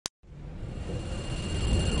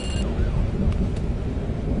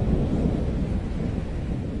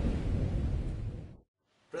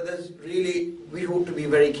brothers, really, we ought to be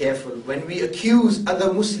very careful when we accuse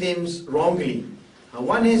other Muslims wrongly.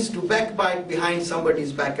 One is to backbite behind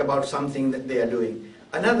somebody's back about something that they are doing.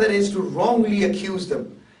 Another is to wrongly accuse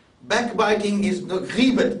them. Backbiting is the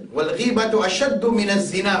ghibat. وَالْغِيبَةُ أَشَدُّ مِنَ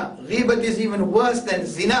الزِّنَا. Ghibat is even worse than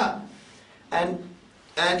zina. And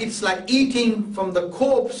it's like eating from the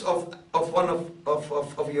corpse of one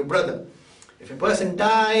of your brother. If a person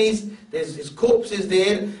dies, his corpse is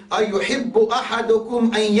there. أَيُحِبُّ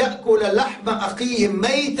أَحَدُكُمْ أَنْ يَأْكُلَ لَحْمَ أَخِيهِ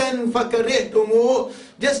مَيْتًا فَكَرِهْتُمُوهُ.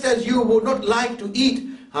 Just as you would not like to eat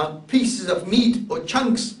pieces of meat or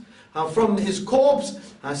chunks from his corpse,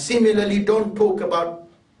 similarly don't talk about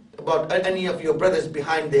any of your brothers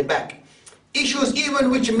behind their back. Issues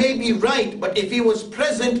even which may be right, but if he was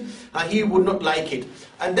present, he would not like it.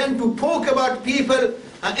 And then to talk about people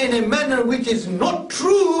in a manner which is not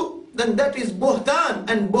true, then that is buhtan.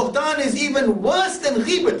 And buhtan is even worse than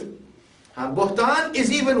ghibat. Buhtan is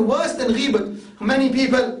even worse than ghibat. Many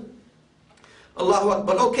people, Allahu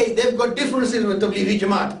Akbar, okay, they've got differences with Tablighi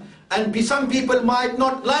Jamaat. And some people might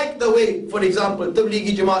not like the way, for example,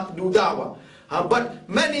 Tablighi Jamaat do da'wah. But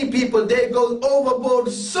many people, they go overboard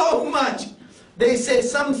so much. They say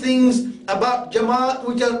some things about Jamaat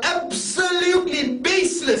which are absolutely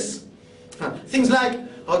baseless. Things like,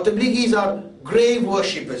 Tablighis are grave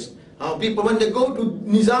worshippers. People, when they go to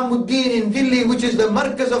Nizamuddin in Delhi, which is the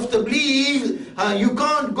markaz of Tabligh, you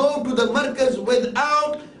can't go to the markaz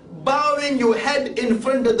without bowing your head in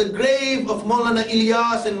front of the grave of Maulana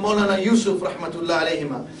Ilyas and Maulana Yusuf rahmatullah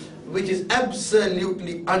alayhima, which is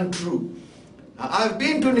absolutely untrue. I've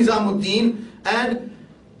been to Nizamuddin, and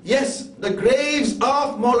yes, the graves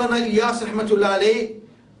of Maulana Ilyas rahmatullah alayhi,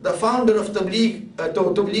 the founder of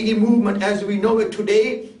Tablighi movement as we know it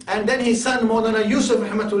today, and then his son Maulana Yusuf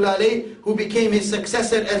rahmatullah alayhi, who became his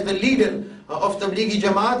successor as the leader of Tablighi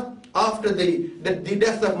Jamaat after the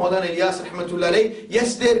death of Maulana Ilyas rahmatullah alayhi.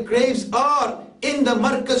 Yes, their graves are in the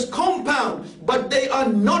Markaz compound, but they are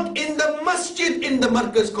not in the masjid in the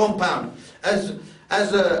Markaz compound. As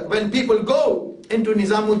when people go into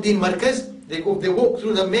Nizamuddin Markaz, they walk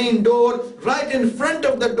through the main door. Right in front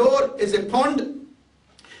of the door is a pond,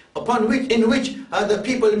 in which the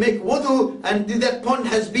people make wudu, and that pond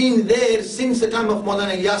has been there since the time of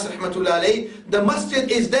Maulana Ilyas rahmatullah alayhi. The masjid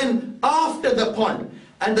is then after the pond,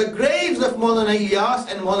 and the graves of Maulana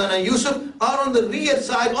Ilyas and Maulana Yusuf are on the rear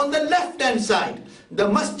side, on the left hand side. The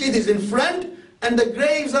masjid is in front, and the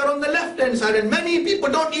graves are on the left hand side, and many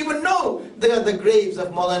people don't even know they are the graves of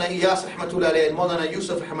Maulana Ilyas rahmatullah alayhi and Maulana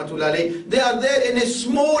Yusuf rahmatullah alayhi. They are there in a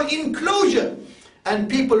small enclosure. And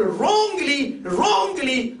people wrongly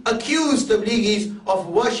accuse Tablighis of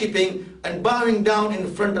worshipping and bowing down in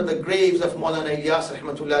front of the graves of Maulana Ilyas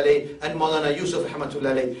rahmatullah alayhi and Maulana Yusuf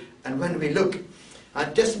rahmatullah alayhi. And when we look,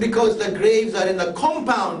 just because the graves are in the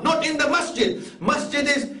compound, not in the masjid. Masjid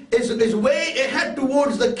is way ahead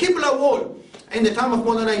towards the Qibla wall. In the time of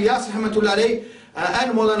Maulana Ilyas rahmatullah alayhi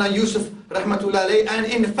and Maulana Yusuf rahmatullah alayhi, and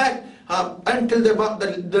in fact until about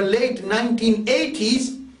the late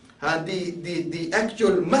 1980s, the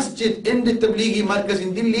actual masjid in the Tablighi Markaz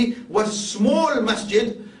in Delhi was small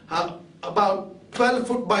masjid, about 12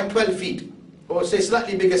 foot by 12 feet, or say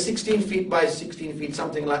slightly bigger, 16 feet by 16 feet,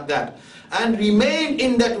 something like that, and remained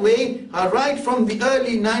in that way right from the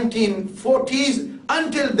early 1940s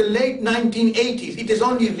until the late 1980s. It is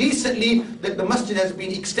only recently that the masjid has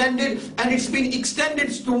been extended, and it's been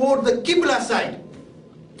extended toward the Qibla side.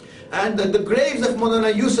 And the graves of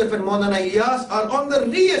Maulana Yusuf and Maulana Ilyas are on the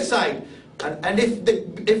rear side. And if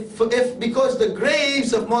because the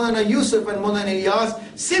graves of Maulana Yusuf and Maulana Ilyas,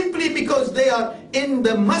 simply because they are in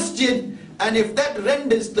the masjid, and if that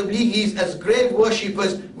renders Tablighis as grave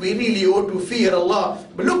worshippers, we really ought to fear Allah.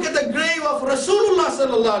 But look at the grave of Rasulullah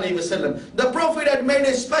sallallahu alaihi wasallam. The Prophet had made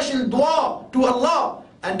a special dua to Allah.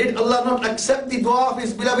 And did Allah not accept the dua of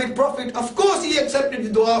His beloved Prophet? Of course He accepted the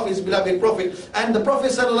dua of His beloved Prophet. And the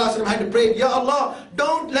Prophet ﷺ had prayed, Ya Allah,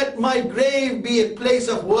 don't let my grave be a place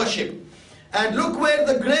of worship. And look where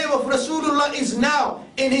the grave of Rasulullah is now.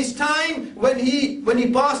 In his time, when he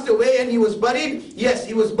passed away and he was buried, yes,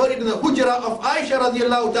 he was buried in the hujra of Aisha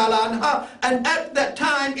radiallahu ta'ala anha. And at that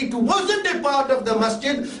time, it wasn't a part of the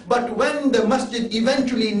masjid, but when the masjid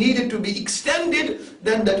eventually needed to be extended,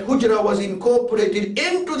 then that hujra was incorporated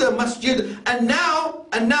into the masjid. And now,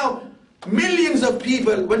 millions of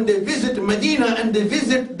people, when they visit Medina and they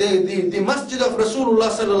visit the masjid of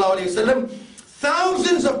Rasulullah sallallahu alayhi wasallam,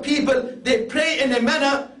 thousands of people, they pray in a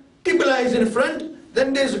manner, Qibla is in front,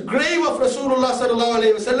 then there's a grave of Rasulullah sallallahu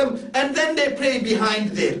alayhi wasallam, and then they pray behind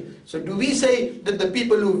there. So do we say that the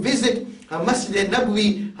people who visit Masjid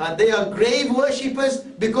Nabawi, they are grave worshippers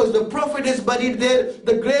because the Prophet is buried there?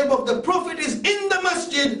 The grave of the Prophet is in the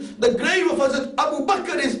masjid. The grave of Hazrat Abu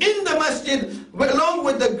Bakr is in the masjid, along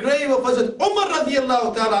with the grave of Hazrat Umar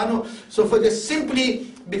radiallahu ta'ala anhu. So for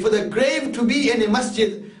the grave to be in a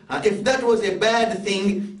masjid, if that was a bad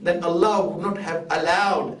thing, then Allah would not have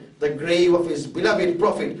allowed the grave of His beloved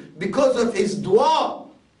Prophet, because of his dua,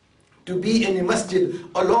 to be in a masjid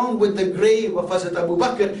along with the grave of Hazrat Abu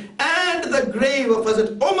Bakr and the grave of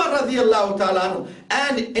Hazrat Umar radiallahu ta'ala anhu.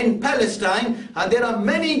 And in Palestine, there are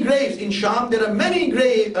many graves. In Sham, there are many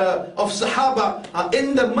graves of Sahaba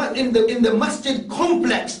in the masjid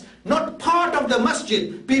complex, not part of the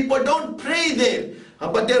masjid. People don't pray there,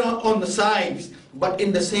 but they are on the sides, but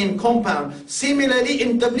in the same compound. Similarly,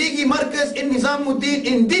 in Tablighi Markaz in Nizamuddin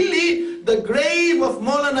in Delhi, the grave of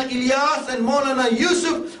Maulana Ilyas and Maulana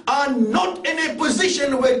Yusuf are not in a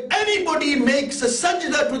position where anybody makes a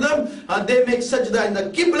sajda to them. They make sajda in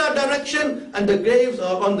the Qibla direction, and the graves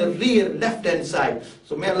are on the rear left hand side.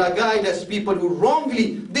 So may Allah guide us, people who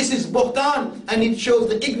wrongly, this is buhtan, and it shows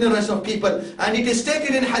the ignorance of people. And it is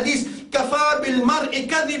stated in hadith, كَفَى بِالْمَرْءِ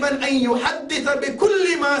كَذِبًا أَن يُحَدِّثَ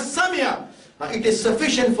بِكُلِّ مَا سَمِعَ. It is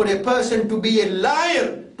sufficient for a person to be a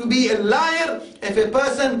liar. To be a liar if a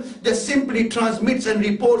person just simply transmits and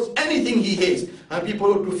reports anything he hears. And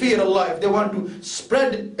people ought to fear Allah. If they want to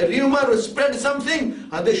spread a rumor or spread something,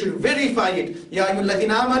 they should verify it. Ya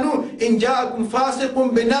ayyuhalladhina amanu in ja'akum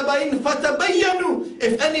fasiqun binaba'in fatabayyanu.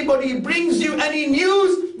 If anybody brings you any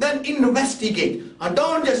news, then investigate. And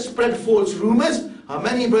don't just spread false rumors.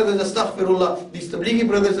 Many brothers, astaghfirullah, these Tablighi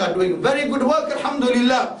brothers are doing very good work,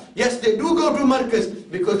 alhamdulillah. Yes, they do go to Markaz,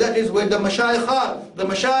 because that is where the Mashayikh are. The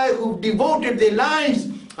Mashayikh who devoted their lives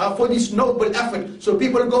for this noble effort. So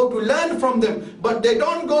people go to learn from them, but they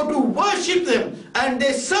don't go to worship them. And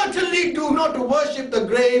they certainly do not worship the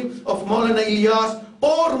grave of Maulana Ilyas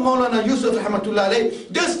or Maulana Yusuf rahmatullah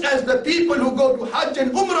alayh. Just as the people who go to Hajj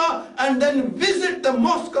and Umrah and then visit the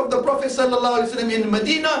mosque of the Prophet sallallahu alaihi wasallam in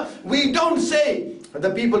Medina, we don't say the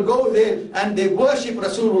people go there and they worship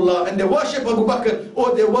Rasulullah and they worship Abu Bakr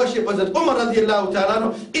or they worship Hazrat Umar radiallahu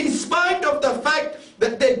ta'ala, in spite of the fact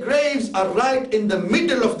that their graves are right in the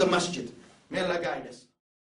middle of the masjid. May Allah guide us.